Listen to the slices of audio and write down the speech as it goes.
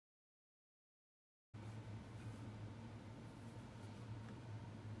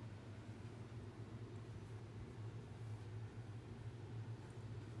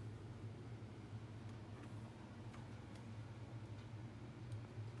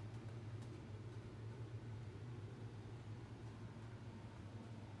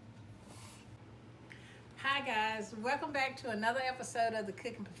Hi guys, welcome back to another episode of The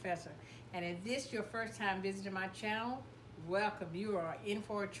Cooking Professor. And if this is your first time visiting my channel, welcome. You are in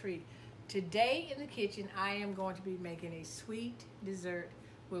for a treat. Today in the kitchen, I am going to be making a sweet dessert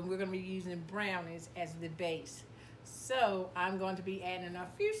when we're going to be using brownies as the base. So I'm going to be adding a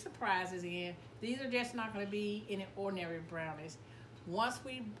few surprises in. These are just not going to be any ordinary brownies. Once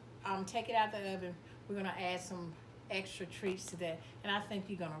we take it out the oven, we're going to add some extra treats to that, and I think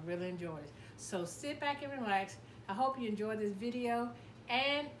you're going to really enjoy it. So sit back and relax. I hope you enjoy this video,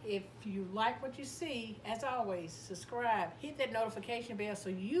 and if you like what you see, as always, subscribe, hit that notification bell so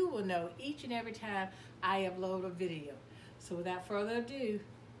you will know each and every time I upload a video. So without further ado,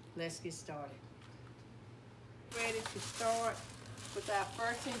 let's get started. Ready to start with our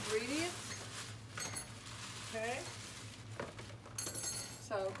first ingredients. Okay,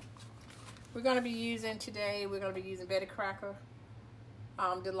 so we're going to be using today, Betty Crocker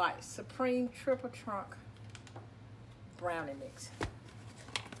Delight Supreme Triple Trunk Brownie Mix.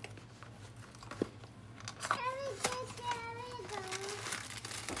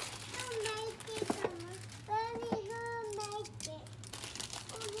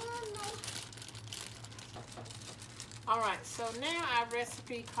 Alright, so now our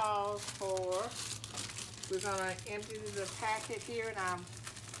recipe calls for, we're going to empty the packet here in our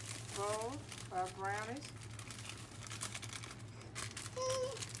bowl for our brownies.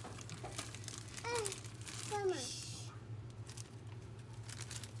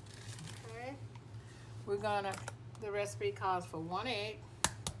 Okay, the recipe calls for 1 egg.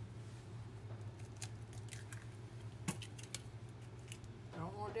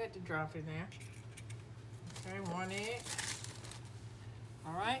 Don't want that to drop in there. Okay, 1 egg.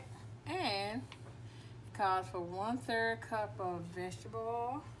 Alright, and it calls for 1/3 cup of vegetable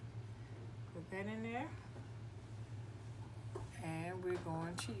oil. Put that in there. And we're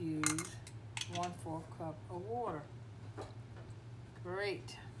going to use 1/4 cup of water.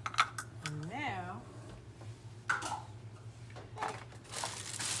 Great. And now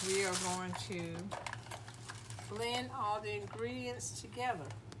we are going to blend all the ingredients together.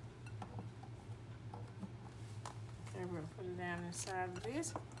 Okay, we're going to put it down inside of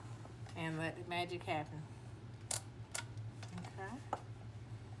this and let the magic happen. Okay.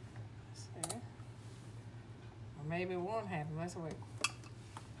 Let's see. Or maybe it won't happen. Let's wait.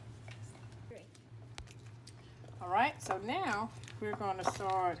 All right, so now we're going to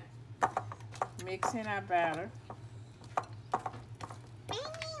start mixing our batter. Let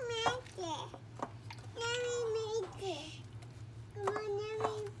me make it. Let me make it. Come on, let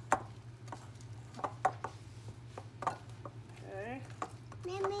me. Okay.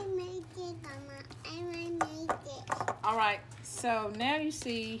 Let me make it, Mama. I will make it. All right, so now you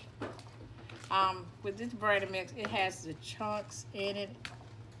see, with this brownie mix, it has the chunks in it.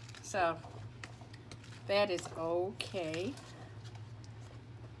 So that is okay.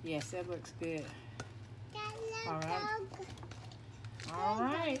 Yes, that looks good. All right. All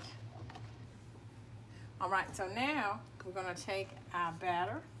right. All right, so now we're going to take our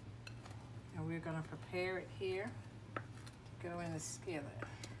batter and we're going to prepare it here to go in the skillet,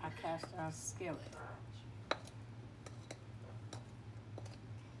 our cast iron skillet.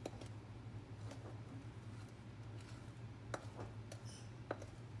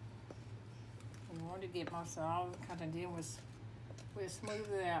 We want to get most of all the content, then we'll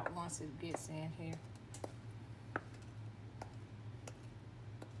smooth it out once it gets in here.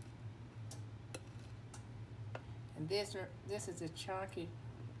 And this is a chunky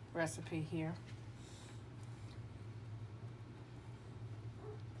recipe here.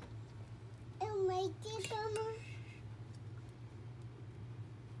 I'll make it, Mama.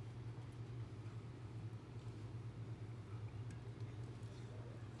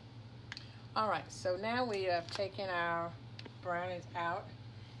 All right, so now we have taken our brownies out.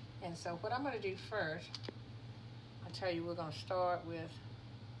 And so what I'm going to do first, I'll tell you, we're going to start with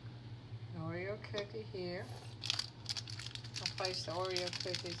an Oreo cookie here. I'll place the Oreo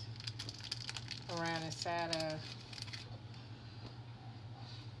cookies around the side of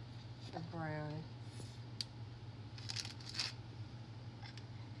the brownie.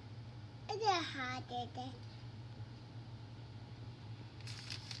 It's hot, isn't it?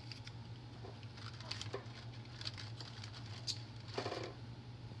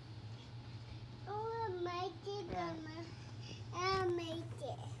 I'll make it, Mama. I'll make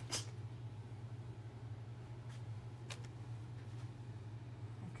it.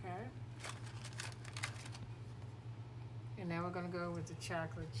 Okay. And now we're going to go with the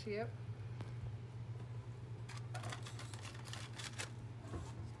chocolate chip.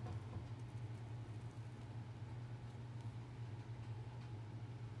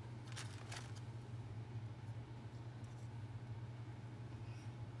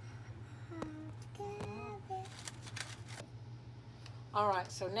 All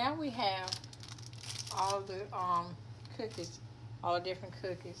right, so now we have all the cookies, all the different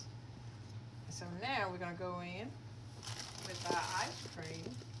cookies. So now we're gonna go in with our ice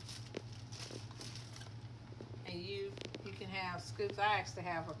cream, and you can have scoops. I actually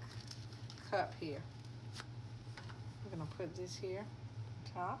have a cup here. We're gonna put this here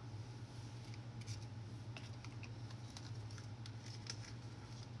on top.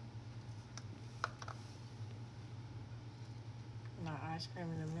 And our ice cream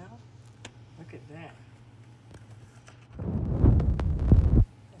in the middle. Look at that.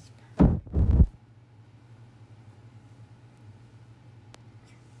 That's perfect.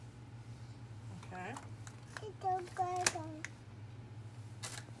 Okay.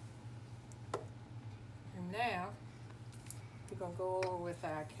 And now we're gonna go over with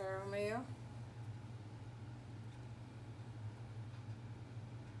our caramel.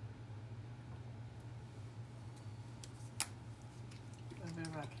 A little bit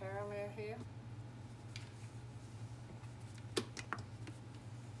of our caramel here.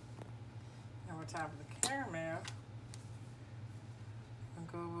 On top of the caramel, I'm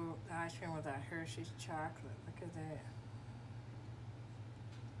gonna go over the ice cream with our Hersheys chocolate. Look at that.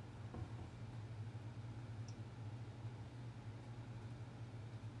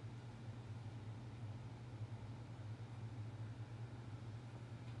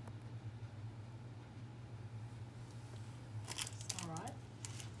 All right.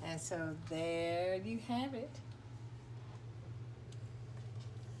 And so there you have it.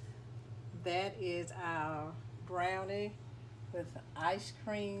 That is our brownie with ice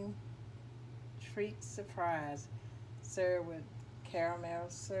cream treat surprise, served with caramel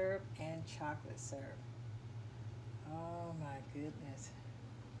syrup and chocolate syrup. Oh my goodness.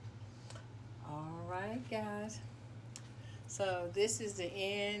 All right, guys. So this is the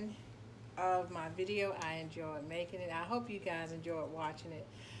end of my video. I enjoyed making it. I hope you guys enjoyed watching it.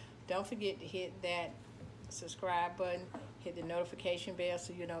 Don't forget to hit that subscribe button, hit the notification bell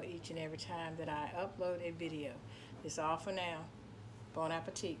so you know each and every time that I upload a video. It's all for now. Bon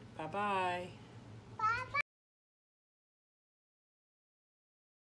appetit. Bye-bye. Bye.